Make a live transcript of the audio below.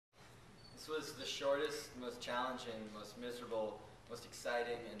This was the shortest, most challenging, most miserable, most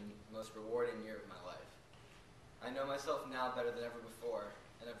exciting, and most rewarding year of my life. I know myself now better than ever before,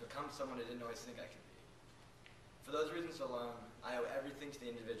 and I've become someone I didn't always think I could be. For those reasons alone, I owe everything to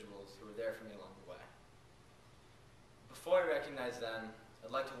the individuals who were there for me along the way. Before I recognize them, I'd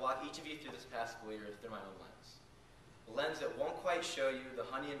like to walk each of you through this past school year through my own lens. A lens that won't quite show you the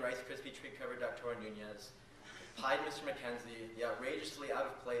honey and Rice Krispie treat covered Dr. Nunez, pied Mr. McKenzie, the outrageously out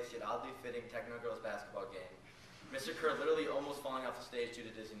of place yet oddly fitting Techno Girls basketball game, Mr. Kerr literally almost falling off the stage due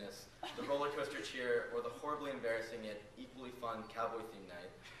to dizziness, the roller coaster cheer, or the horribly embarrassing yet equally fun cowboy theme night.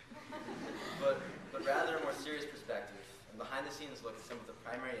 But rather a more serious perspective, and behind the scenes look at some of the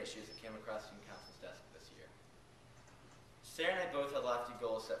primary issues that came across Student Council's desk this year. Sarah and I both had lofty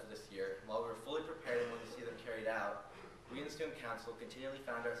goals set for this year, and while we were fully prepared and willing to see them carried out, we in the Student Council continually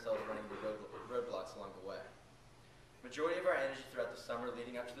found ourselves running into roadblocks along the way. The majority of our energy throughout the summer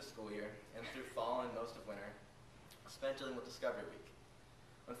leading up to the school year, and through fall and most of winter, was spent dealing with Discovery Week.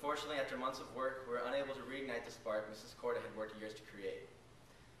 Unfortunately, after months of work, we were unable to reignite the spark Mrs. Corda had worked years to create.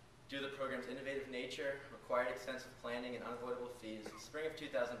 Due to the program's innovative nature, required extensive planning, and unavoidable fees, the spring of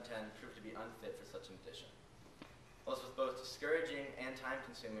 2010 proved to be unfit for such an addition. While this was both discouraging and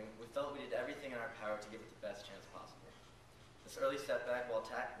time-consuming, we felt we did everything in our power to give it the best chance possible. This early setback, while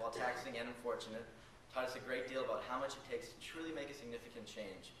taxing and unfortunate, taught us a great deal about how much it takes to truly make a significant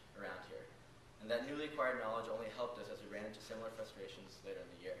change around here. And that newly acquired knowledge only helped us as we ran into similar frustrations later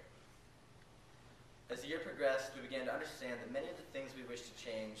in the year. As the year progressed, we began to understand that many of the things we wished to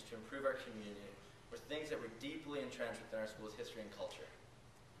change to improve our community were things that were deeply entrenched within our school's history and culture.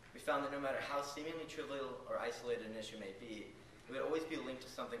 We found that no matter how seemingly trivial or isolated an issue may be, it would always be linked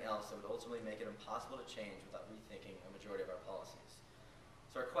to something else that would ultimately make it impossible to change without rethinking a majority of our policies.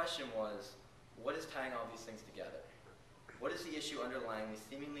 So our question was, what is tying all these things together? What is the issue underlying these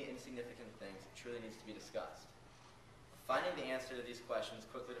seemingly insignificant things that truly needs to be discussed? Finding the answer to these questions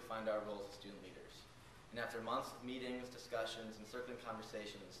quickly defined our roles as student leaders. And after months of meetings, discussions, and circling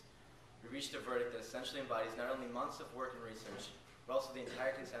conversations, we reached a verdict that essentially embodies not only months of work and research, but also the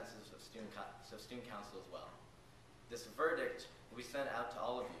entire consensus of Student Council as well. This verdict will be sent out to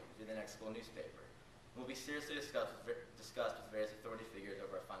all of you via the next school newspaper, and will be seriously discussed with various authority figures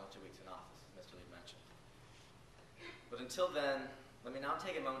over our final 2 weeks in office, as Mr. Lee mentioned. But until then, let me now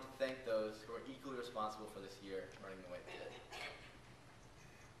take a moment to thank those who are equally responsible for this year running the way we did.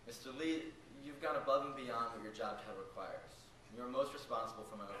 Mr. Lee, you've gone above and beyond what your job title requires. You are most responsible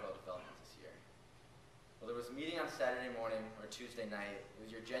for my overall development this year. Whether it was a meeting on Saturday morning or Tuesday night, it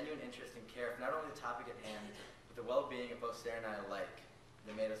was your genuine interest and care for not only the topic at hand, but the well-being of both Sarah and I alike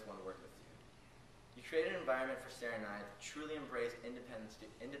that made us want to work with you. You created an environment for Sarah and I that truly embraced independent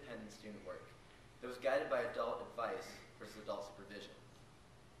student work that was guided by adult advice versus adult supervision.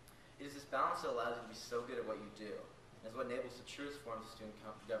 It is this balance that allows you to be so good at what you do, and is what enables the truest forms of student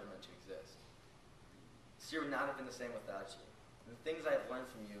government to exist. This year would not have been the same without you, and the things I have learned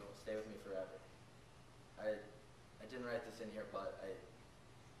from you will stay with me forever. I didn't write this in here, but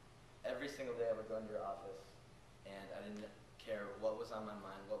every single day I would go into your office, and I didn't care what was on my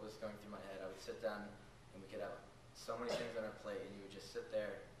mind, what was going through my head. I would sit down, and we could have so many things on our plate, and you would just sit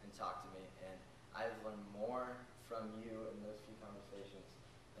there and talk to me, and I've learned more from you in those few conversations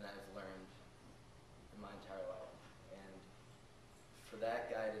than I've learned in my entire life. And for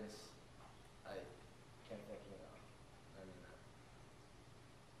that guidance, I can't thank you enough. I mean that.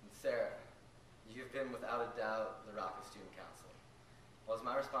 And Sarah, you've been without a doubt the rock of Student Council. While it's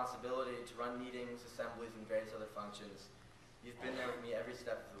my responsibility to run meetings, assemblies, and various other functions, you've been there with me every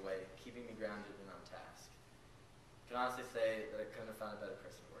step of the way, keeping me grounded and on task. I can honestly say that I couldn't have found a better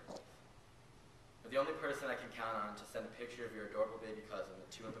person to work with. But the only person I can count on to send a picture of your adorable baby cousin at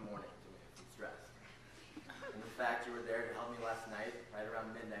 2 in the morning to me if he's dressed. And the fact you were there to help me last night, right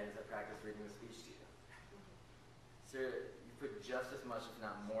around midnight, as I practiced reading the speech to you. Sarah, you put just as much, if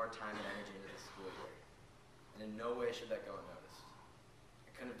not more, time and energy into this school year. And in no way should that go unnoticed.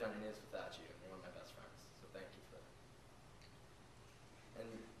 I couldn't have done any of this without you, and you're one of my best friends, so thank you for that. And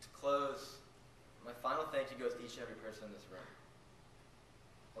to close, my final thank you goes to each and every person in this room.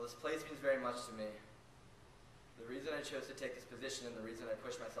 While this place means very much to me, the reason I chose to take this position and the reason I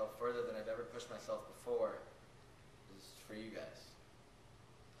pushed myself further than I've ever pushed myself before is for you guys.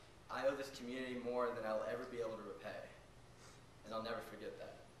 I owe this community more than I'll ever be able to repay, and I'll never forget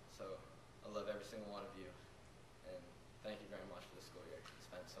that. So I love every single one of you, and thank you very much for the school year. It's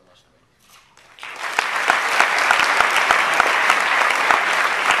meant so much to me.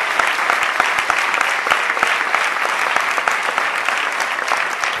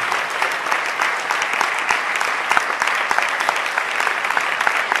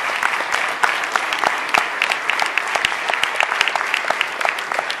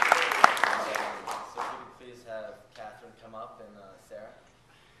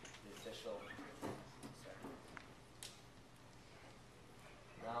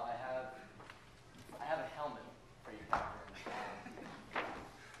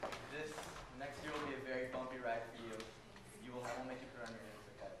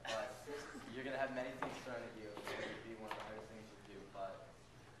 many things thrown at you. It would be one of the hardest things to do, but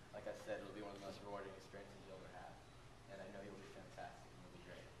like I said, it'll be one of the most rewarding